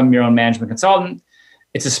want to become your own management consultant.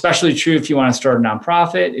 It's especially true if you want to start a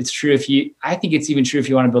nonprofit. I think it's even true if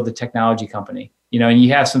you want to build a technology company, and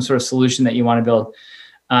you have some sort of solution that you want to build.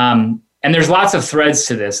 And there's lots of threads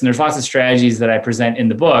to this, and there's lots of strategies that I present in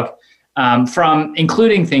the book, from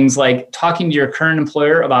including things like talking to your current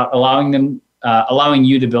employer about allowing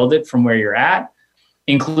you to build it from where you're at,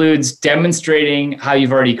 includes demonstrating how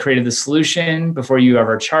you've already created the solution before you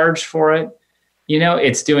ever charge for it.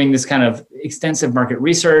 It's doing this kind of extensive market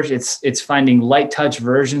research. It's finding light touch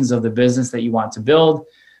versions of the business that you want to build,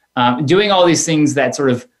 doing all these things that sort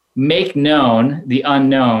of make known the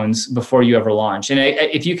unknowns before you ever launch. And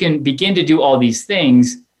if you can begin to do all these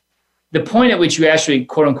things, the point at which you actually,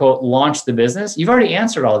 quote unquote, launch the business, you've already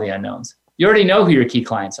answered all the unknowns. You already know who your key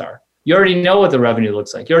clients are. You already know what the revenue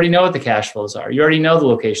looks like. You already know what the cash flows are. You already know the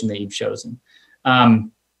location that you've chosen.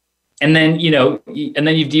 And then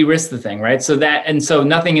you've de-risked the thing, right? So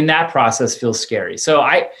nothing in that process feels scary. So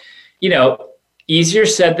easier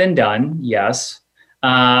said than done, yes.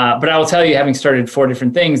 But I will tell you, having started 4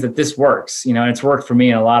 different things, that this works, and it's worked for me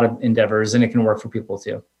in a lot of endeavors, and it can work for people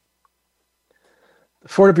too. The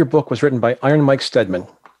foreword of your book was written by Iron Mike Stedman.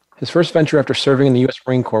 His first venture after serving in the U.S.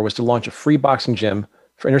 Marine Corps was to launch a free boxing gym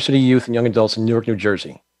for inner city youth and young adults in Newark, New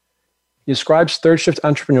Jersey. He describes Third Shift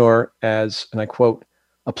Entrepreneur as, and I quote,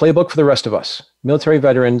 a playbook for the rest of us, military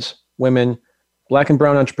veterans, women, Black and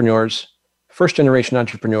brown entrepreneurs, first-generation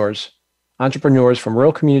entrepreneurs, entrepreneurs from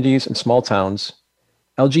rural communities and small towns,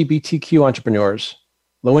 LGBTQ entrepreneurs,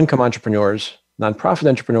 low-income entrepreneurs, nonprofit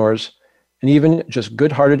entrepreneurs, and even just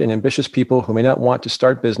good-hearted and ambitious people who may not want to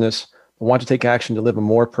start business, but want to take action to live a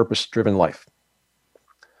more purpose-driven life.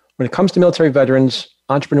 When it comes to military veterans,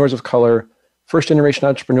 entrepreneurs of color, first-generation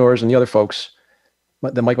entrepreneurs, and the other folks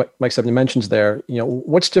that Mike Stedman mentions there,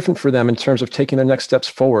 what's different for them in terms of taking their next steps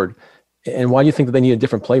forward, and why do you think that they need a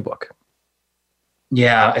different playbook?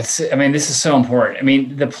 Yeah, this is so important.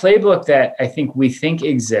 The playbook that I think we think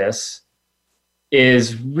exists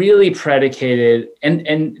is really predicated,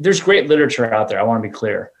 and there's great literature out there, I want to be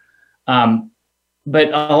clear. But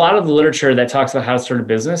a lot of the literature that talks about how to start a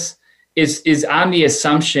business is on the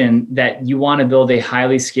assumption that you want to build a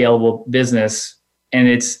highly scalable business, and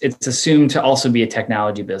it's assumed to also be a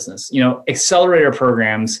technology business. Accelerator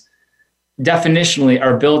programs definitionally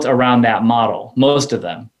are built around that model. Most of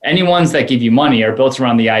them, any ones that give you money, are built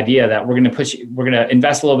around the idea that we're going to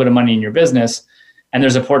invest a little bit of money in your business, and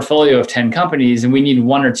there's a portfolio of 10 companies, and we need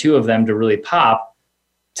 1 or 2 of them to really pop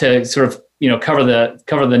to sort of cover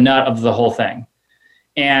the nut of the whole thing.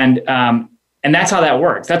 And that's how that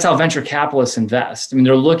works. That's how venture capitalists invest.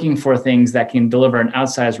 They're looking for things that can deliver an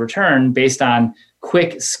outsized return based on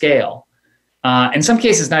quick scale. In some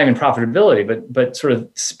cases, not even profitability, but sort of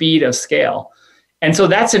speed of scale. And so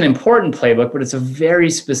that's an important playbook, but it's a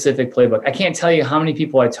very specific playbook. I can't tell you how many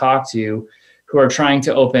people I talk to who are trying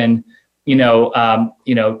to open,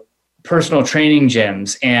 personal training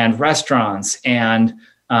gyms and restaurants and,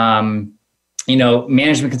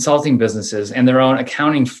 management consulting businesses and their own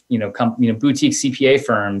accounting, boutique CPA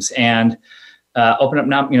firms, and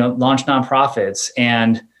open up, launch nonprofits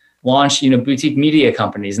and launch, boutique media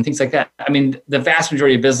companies and things like that. The vast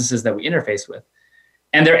majority of businesses that we interface with,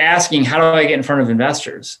 and they're asking, how do I get in front of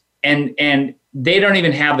investors? And they don't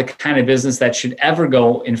even have the kind of business that should ever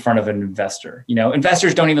go in front of an investor.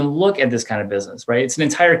 Investors don't even look at this kind of business, right? It's an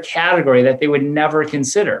entire category that they would never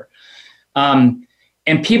consider.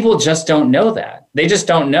 And people just don't know that. They just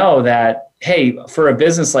don't know that, hey, for a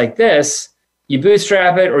business like this, you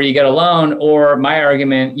bootstrap it or you get a loan, or my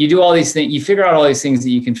argument, you do all these things, you figure out all these things that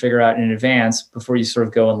you can figure out in advance before you sort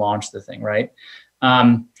of go and launch the thing, right?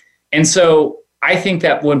 And so I think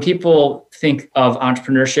that when people think of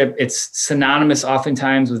entrepreneurship, it's synonymous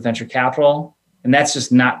oftentimes with venture capital. And that's just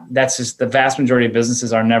the vast majority of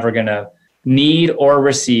businesses are never going to need or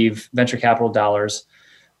receive venture capital dollars.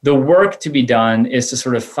 The work to be done is to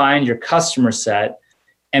sort of find your customer set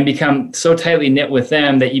and become so tightly knit with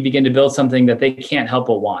them that you begin to build something that they can't help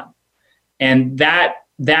but want. And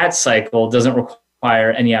that cycle doesn't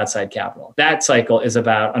require any outside capital. That cycle is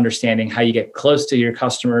about understanding how you get close to your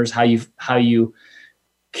customers, how you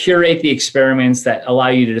curate the experiments that allow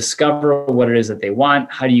you to discover what it is that they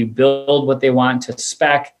want, how do you build what they want to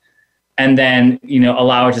spec, and then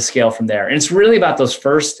allow it to scale from there. And it's really about those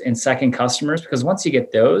first and second customers, because once you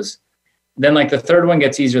get those, then like the third one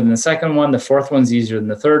gets easier than the second one, the fourth one's easier than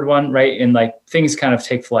the third one, right? And like things kind of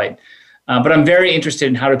take flight. But I'm very interested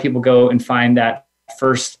in how do people go and find that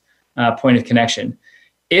first point of connection.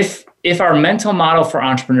 If our mental model for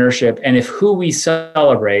entrepreneurship and if who we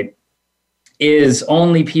celebrate is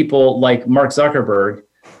only people like Mark Zuckerberg,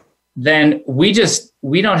 then we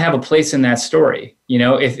don't have a place in that story.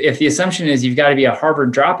 If the assumption is you've got to be a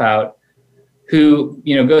Harvard dropout who,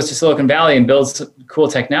 goes to Silicon Valley and builds cool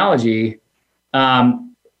technology,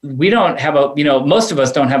 we don't have most of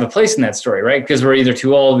us don't have a place in that story, right? Because we're either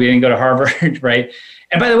too old, we didn't go to Harvard, right?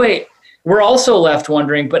 And by the way, we're also left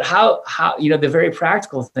wondering, but how the very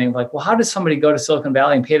practical thing, like, well, how does somebody go to Silicon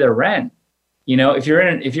Valley and pay their rent? If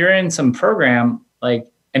you're in some program, like,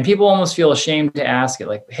 and people almost feel ashamed to ask it,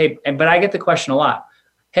 like, hey, but I get the question a lot.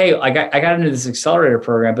 Hey, I got into this accelerator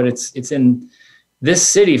program, but it's in this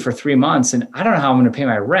city for 3 months, and I don't know how I'm going to pay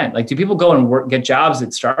my rent. Like, do people go and get jobs at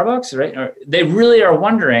Starbucks, right? Or they really are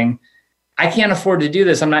wondering, I can't afford to do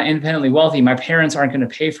this. I'm not independently wealthy. My parents aren't going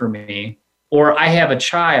to pay for me, or I have a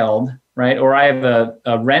child, right? Or I have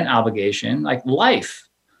a rent obligation, like life.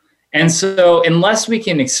 And so unless we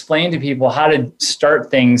can explain to people how to start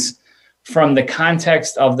things from the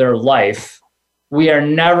context of their life, we are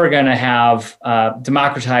never going to have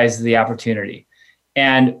democratized the opportunity.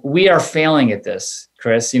 And we are failing at this,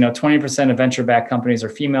 Chris. 20% of venture-backed companies are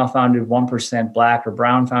female-founded, 1% Black or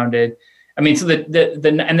brown-founded. I mean, so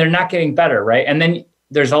and they're not getting better, right? And then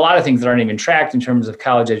there's a lot of things that aren't even tracked in terms of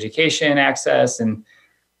college education access and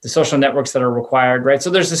the social networks that are required, right? So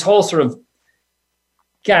there's this whole sort of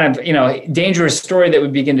kind of, dangerous story that we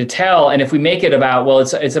begin to tell. And if we make it about, well,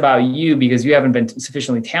 it's about you because you haven't been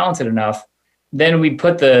sufficiently talented enough, then we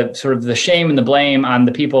put the sort of the shame and the blame on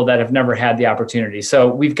the people that have never had the opportunity. So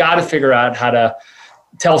we've got to figure out how to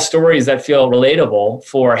tell stories that feel relatable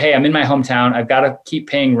for, hey, I'm in my hometown. I've got to keep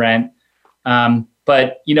paying rent.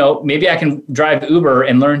 But, maybe I can drive Uber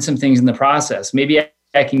and learn some things in the process. Maybe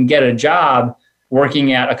I can get a job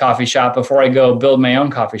working at a coffee shop before I go build my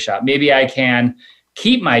own coffee shop. Maybe I can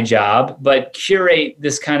keep my job, but curate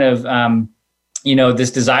this kind of,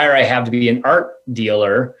 this desire I have to be an art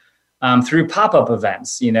dealer through pop-up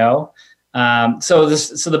events, So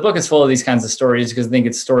the book is full of these kinds of stories because I think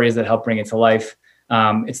it's stories that help bring it to life.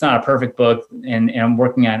 It's not a perfect book, and I'm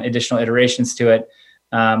working on additional iterations to it.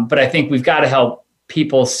 But I think we've got to help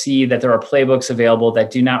people see that there are playbooks available that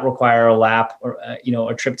do not require a lap or,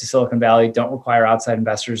 a trip to Silicon Valley, don't require outside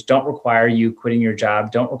investors, don't require you quitting your job,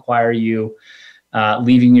 don't require you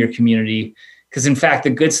leaving your community. Because in fact, the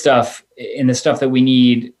good stuff and the stuff that we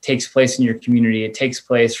need takes place in your community. It takes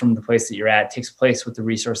place from the place that you're at. It takes place with the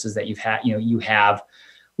resources that you have.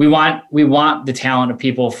 We want the talent of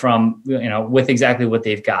people from, with exactly what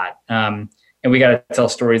they've got. And we got to tell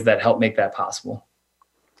stories that help make that possible.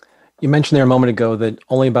 You mentioned there a moment ago that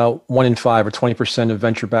only about 1 in 5 or 20% of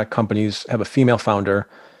venture-backed companies have a female founder,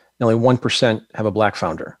 and only 1% have a Black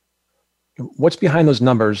founder. What's behind those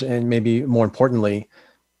numbers? And maybe more importantly,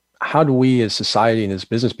 how do we as society and as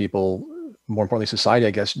business people, more importantly, society,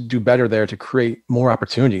 I guess, do better there to create more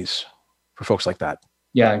opportunities for folks like that?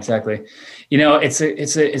 Yeah, exactly. It's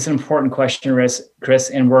an important question, Chris,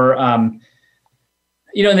 and we're, in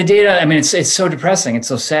the data, I mean, it's so depressing. It's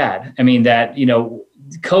so sad. I mean, that,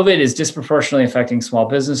 COVID is disproportionately affecting small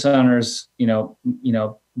business owners,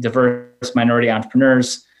 diverse minority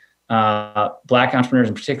entrepreneurs, Black entrepreneurs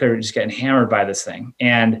in particular, are just getting hammered by this thing.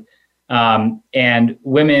 And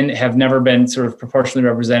women have never been sort of proportionally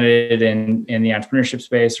represented in the entrepreneurship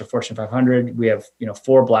space or Fortune 500. We have,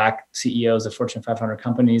 4 Black CEOs of Fortune 500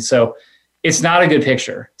 companies. So it's not a good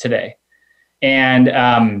picture today. And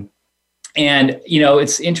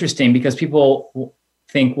it's interesting because people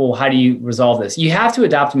think, well, how do you resolve this? You have to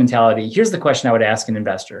adopt a mentality. Here's the question I would ask an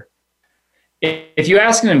investor. If you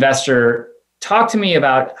ask an investor, talk to me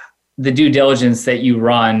about the due diligence that you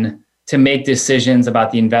run to make decisions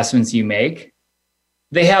about the investments you make,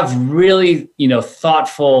 they have really,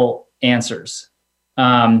 thoughtful answers.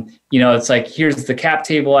 It's like, here's the cap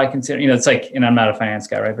table I consider, it's like, and I'm not a finance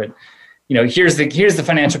guy, right? But, here's the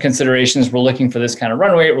financial considerations. We're looking for this kind of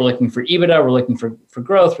runway. We're looking for EBITDA. We're looking for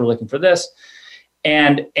growth. We're looking for this.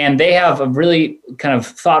 And they have a really kind of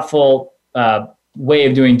thoughtful way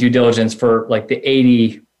of doing due diligence for like the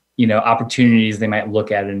 80, opportunities they might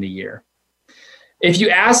look at in a year. If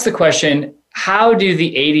you ask the question, how do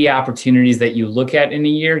the 80 opportunities that you look at in a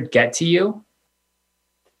year get to you?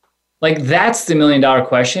 Like, that's the $1 million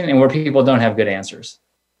question, and where people don't have good answers.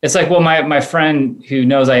 It's like, well, my friend who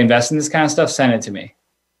knows I invest in this kind of stuff sent it to me.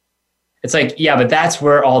 It's like, yeah, but that's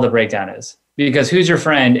where all the breakdown is. Because who's your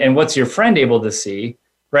friend and what's your friend able to see,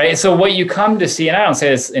 right? So what you come to see, and I don't say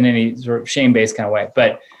this in any sort of shame-based kind of way,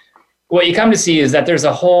 but what you come to see is that there's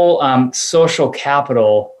a whole social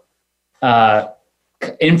capital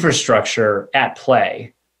infrastructure at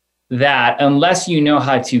play that, unless you know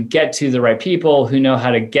how to get to the right people who know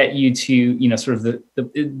how to get you to, sort of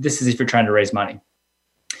this is if you're trying to raise money.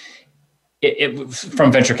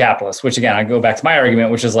 From venture capitalists, which again, I go back to my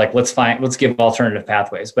argument, which is like, let's give alternative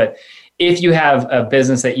pathways. But if you have a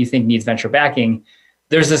business that you think needs venture backing,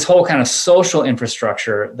 there's this whole kind of social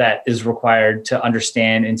infrastructure that is required to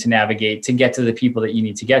understand and to navigate to get to the people that you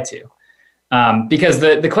need to get to. Because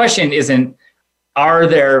the question isn't, are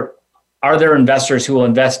there investors who will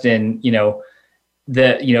invest in,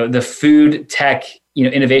 the food tech,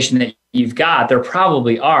 innovation that you've got? There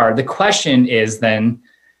probably are. The question is then,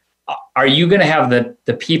 are you going to have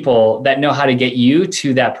the people that know how to get you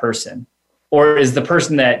to that person? Or is the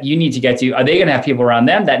person that you need to get to, are they going to have people around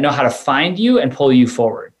them that know how to find you and pull you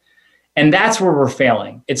forward? And that's where we're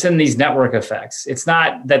failing. It's in these network effects. It's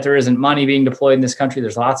not that there isn't money being deployed in this country.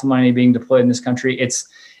 There's lots of money being deployed in this country. It's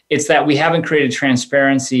that we haven't created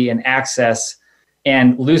transparency and access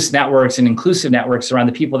and loose networks and inclusive networks around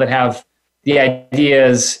the people that have the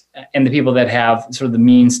ideas and the people that have sort of the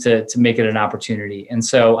means to make it an opportunity. And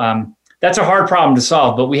so that's a hard problem to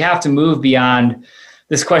solve, but we have to move beyond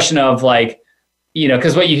this question of like,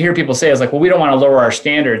 because what you hear people say is like, well, we don't want to lower our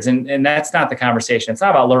standards. And that's not the conversation. It's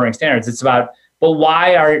not about lowering standards. It's about, but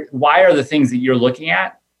why are the things that you're looking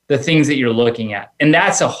at the things that you're looking at? And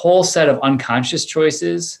that's a whole set of unconscious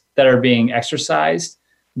choices that are being exercised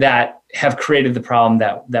that have created the problem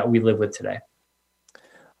that we live with today.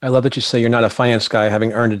 I love that you say you're not a finance guy,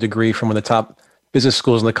 having earned a degree from one of the top business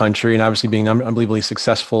schools in the country, and obviously being an unbelievably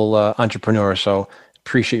successful entrepreneur. So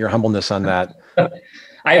appreciate your humbleness on that.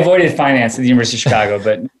 I avoided finance at the University of Chicago,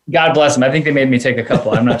 but God bless them. I think they made me take a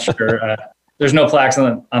couple. I'm not sure. There's no plaques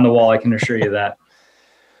on the wall. I can assure you that.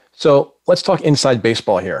 So let's talk inside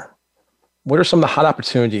baseball here. What are some of the hot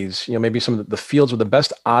opportunities, maybe some of the fields with the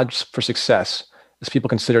best odds for success as people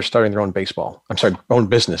consider starting their own own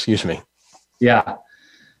business, excuse me. Yeah.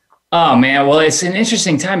 Oh man. Well, it's an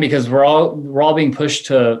interesting time because we're all being pushed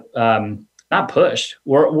to, not pushed.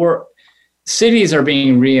 Cities are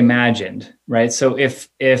being reimagined, right? So if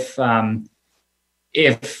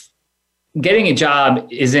getting a job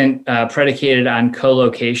isn't predicated on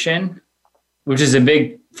co-location, which is a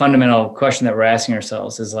big fundamental question that we're asking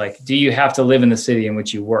ourselves, is like, do you have to live in the city in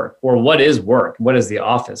which you work? Or what is work? What is the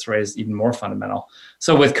office, right? Is even more fundamental.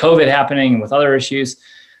 So with COVID happening and with other issues,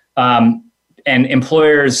 and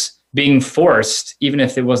employers being forced, even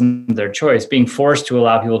if it wasn't their choice, being forced to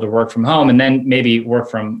allow people to work from home and then maybe work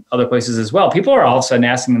from other places as well. People are all of a sudden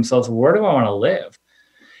asking themselves, where do I want to live?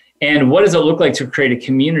 And what does it look like to create a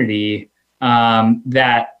community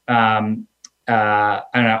that,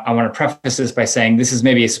 I want to preface this by saying this is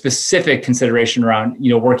maybe a specific consideration around,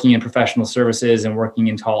 working in professional services and working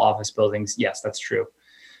in tall office buildings. Yes, that's true.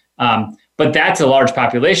 But that's a large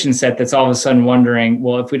population set that's all of a sudden wondering,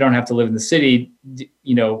 well, if we don't have to live in the city,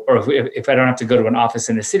 or if I don't have to go to an office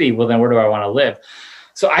in the city, well, then where do I want to live?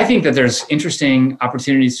 So I think that there's interesting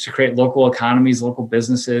opportunities to create local economies, local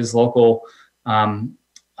businesses, local, kind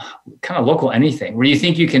of local anything, where you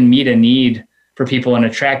think you can meet a need for people and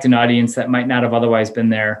attract an audience that might not have otherwise been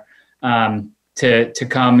there, to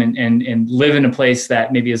come and live in a place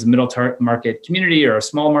that maybe is a middle market community or a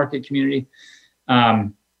small market community.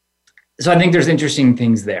 So I think there's interesting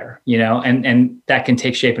things there, and that can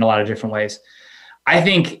take shape in a lot of different ways. I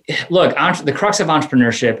think, look, the crux of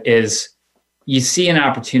entrepreneurship is you see an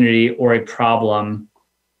opportunity or a problem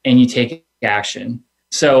and you take action.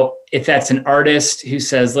 So if that's an artist who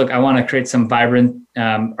says, look, I want to create some vibrant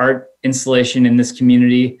art installation in this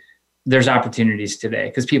community, there's opportunities today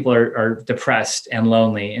because people are depressed and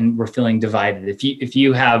lonely and we're feeling divided. If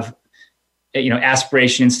you have,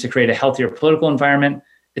 aspirations to create a healthier political environment,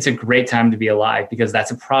 it's a great time to be alive because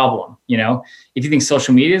that's a problem. If you think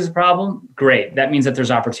social media is a problem, great. That means that there's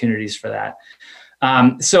opportunities for that.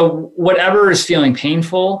 So whatever is feeling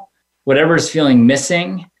painful, whatever is feeling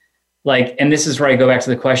missing, and this is where I go back to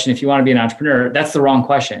the question, if you want to be an entrepreneur, that's the wrong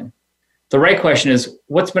question. The right question is,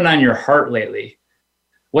 what's been on your heart lately?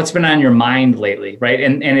 What's been on your mind lately, right?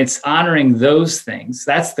 And it's honoring those things.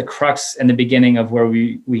 That's the crux and the beginning of where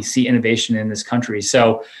we see innovation in this country.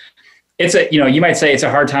 So it's you might say it's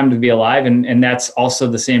a hard time to be alive. And that's also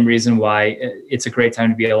the same reason why it's a great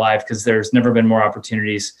time to be alive, because there's never been more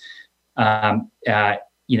opportunities, to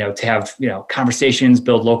have, conversations,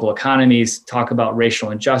 build local economies, talk about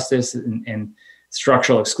racial injustice and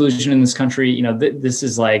structural exclusion in this country. This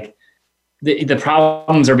is like the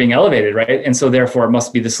problems are being elevated, right? And so therefore it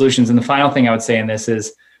must be the solutions. And the final thing I would say in this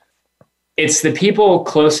is it's the people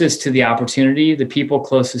closest to the opportunity, the people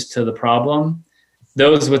closest to the problem,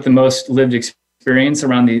 those with the most lived experience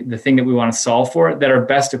around the thing that we want to solve for, that are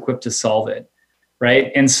best equipped to solve it,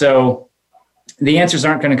 right? And so the answers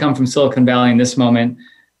aren't going to come from Silicon Valley in this moment.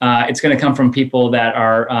 It's going to come from people that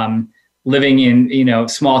are living in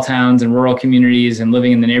small towns and rural communities and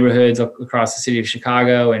living in the neighborhoods across the city of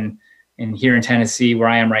Chicago and here in Tennessee, where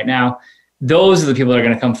I am right now. Those are the people that are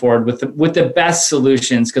going to come forward with the best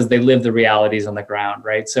solutions because they live the realities on the ground,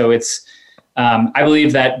 right? So it's I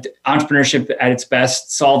believe that entrepreneurship at its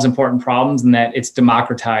best solves important problems and that it's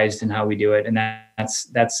democratized in how we do it. And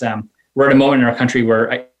that's we're at a moment in our country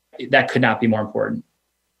where that could not be more important.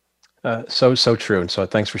 So true. And so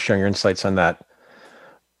thanks for sharing your insights on that.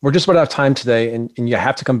 We're just about out of time today, and you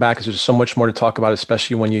have to come back because there's so much more to talk about,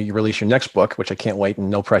 especially when you release your next book, which I can't wait, and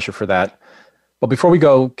no pressure for that. But before we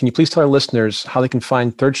go, can you please tell our listeners how they can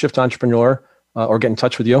find Third Shift Entrepreneur or get in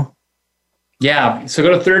touch with you? Yeah. So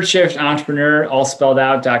go to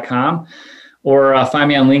thirdshiftentrepreneur.com or find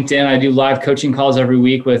me on LinkedIn. I do live coaching calls every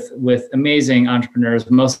week with amazing entrepreneurs,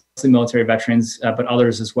 mostly military veterans, but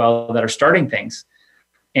others as well that are starting things.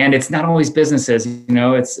 And it's not always businesses,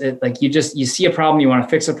 it's like you see a problem, you want to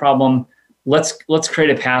fix a problem. Let's create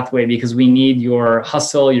a pathway because we need your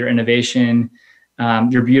hustle, your innovation,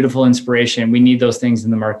 your beautiful inspiration. We need those things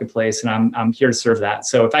in the marketplace, and I'm here to serve that.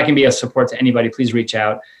 So if I can be a support to anybody, please reach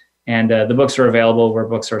out. And the books are available where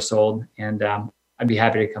books are sold. And I'd be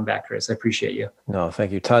happy to come back, Chris. I appreciate you. No,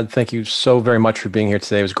 thank you, Todd. Thank you so very much for being here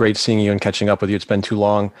today. It was great seeing you and catching up with you. It's been too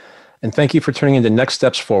long. And thank you for tuning into Next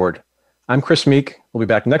Steps Forward. I'm Chris Meek. We'll be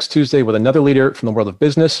back next Tuesday with another leader from the world of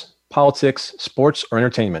business, politics, sports, or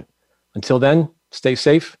entertainment. Until then, stay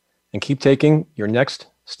safe and keep taking your next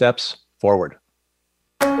steps forward.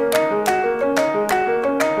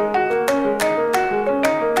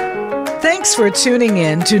 Thanks for tuning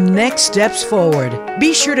in to Next Steps Forward.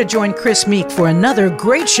 Be sure to join Chris Meek for another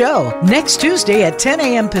great show next Tuesday at 10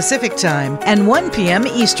 a.m. Pacific Time and 1 p.m.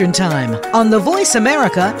 Eastern Time on the Voice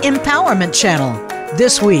America Empowerment Channel.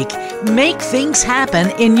 This week, make things happen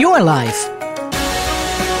in your life.